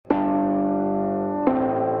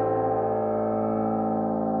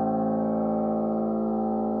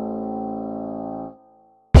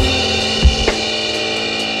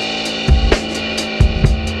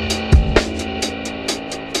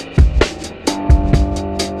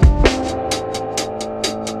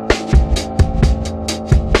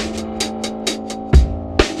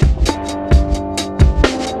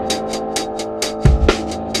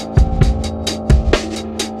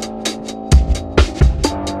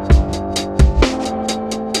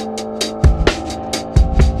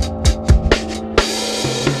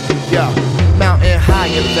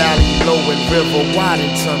Lion Valley, low and river wide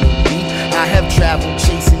and tunnel deep. I have traveled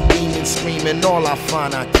chasing demons, screaming all I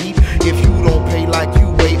find I keep. If you don't pay like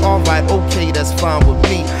you weigh, alright, okay, that's fine with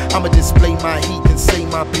me. I'ma display my heat and say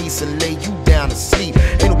my piece and lay you down to sleep.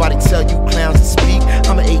 Ain't nobody tell you clowns to speak.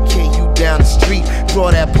 I'ma AK you down the street.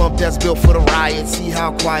 Draw that pump that's built for the riot. See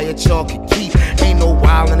how quiet y'all can keep. Ain't no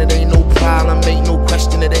wildin', it ain't no problem. Ain't no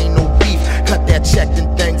question, it ain't no beef. Cut that check,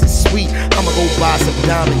 then things is sweet. I'ma go buy some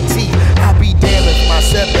diamond teeth. I'll be damned if my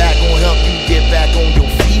setback gon' help you get back on your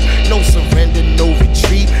feet. No surrender, no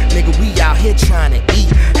retreat. Nigga, we out here trying to eat.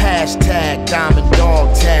 Hashtag diamond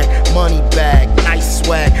dog tag, money bag, nice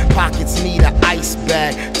swag. Pockets need an ice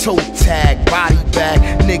bag, toe tag, body bag.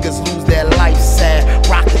 Niggas lose their life sad.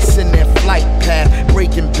 Rockets in their flight path,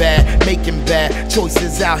 breaking bad, making bad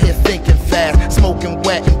choices out here thinking fast. Smoking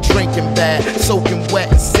wet and drinking bad, soaking wet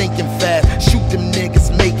and sinking fast. Shoot them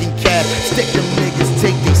niggas making cash, stick them niggas,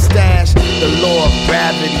 take their stash. The law of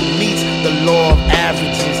gravity meets the law of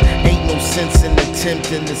averages. Ain't no sense in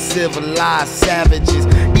attempting to civilize savages.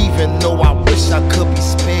 Even though I wish I could be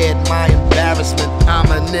spared my embarrassment, I'm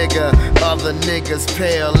a nigga, other niggas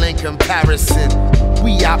pale in comparison.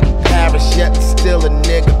 We out in Paris, yet still a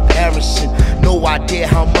nigga perishing. No idea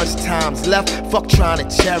how much time's left, fuck trying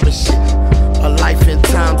to cherish it. A life in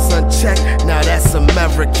time's unchecked, now that's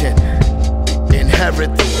American.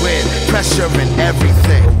 Inherit the win, pressure and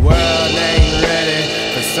everything. The world ain't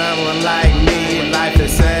ready for someone like me. Life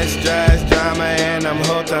is sex, drugs, drama, and I'm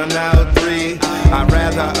hooked on all three. I'd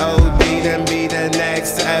rather OD than be the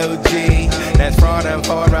next OG. That's frauding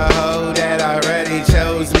for a hoe that already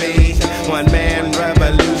chose me. One man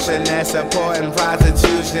revolution, that's supporting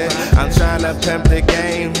prostitution. I'm trying to pimp the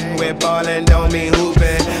game. With ballin' don't mean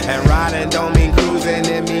hooping, and riding don't mean cruising.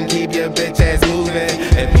 It mean keep your bitch ass moving.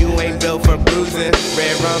 If you ain't built for bruising,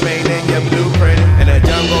 red rum ain't in your blueprint. And the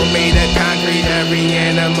jungle made of concrete, every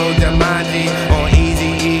animal Jumanji. On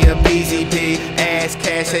Easy E or PCP, ass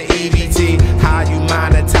cash or EBT. How you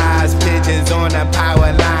monetize pigeons on the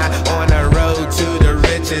power line, on the road to the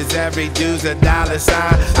riches, every dude's a dollar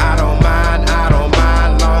sign. I don't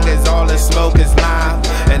mind, long as all the smoke is lime.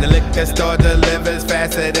 And the liquor store delivers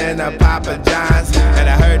faster than a Papa John's. And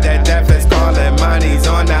I heard that death is calling, money's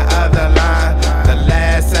on the other line. The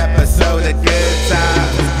last episode of Good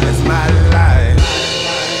Times is my life.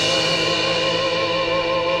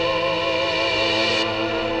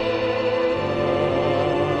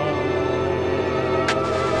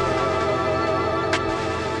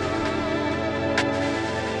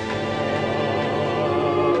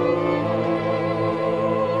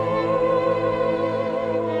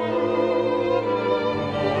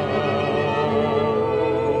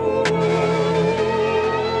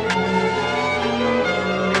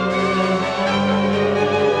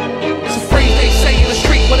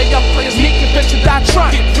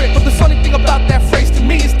 But the funny thing about that phrase to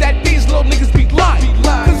me is that these little niggas be lying.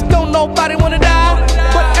 Cause don't nobody wanna die,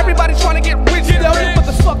 but everybody trying to get rich though. But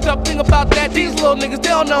the fucked up thing about that, these little niggas, they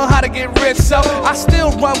don't know how to get rich. So I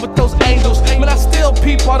still run with those angels, man, I still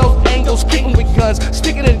peep all those angles. Kicking with guns,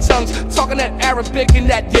 speaking in tongues, talking that Arabic and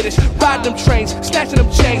that Yiddish. Riding them trains, snatching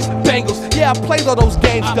them chains, bangles. Yeah, I played all those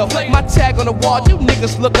games though. My tag on the wall, you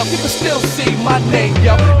niggas look up, you can still see my name,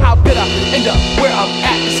 yo. How did I end up where I'm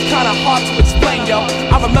at? It's kinda hard to explain, yo.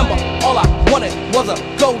 I remember all I wanted was a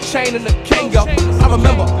gold chain and a king, yo. I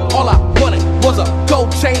remember all I wanted was a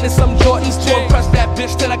gold chain and some Jordans to impress that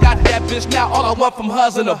bitch. Then I got that bitch, now all I want from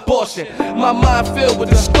her's an abortion. My mind filled with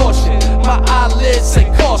distortion, my eyelids say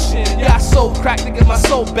caution. Yeah, I sold crack to get my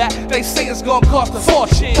soul back. They say it's gonna cost a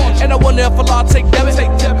fortune, and I wonder if Allah take debit,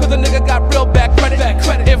 cause the nigga got real bad credit.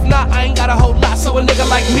 If not, I ain't got a whole lot, so a nigga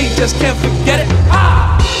like me just can't forget.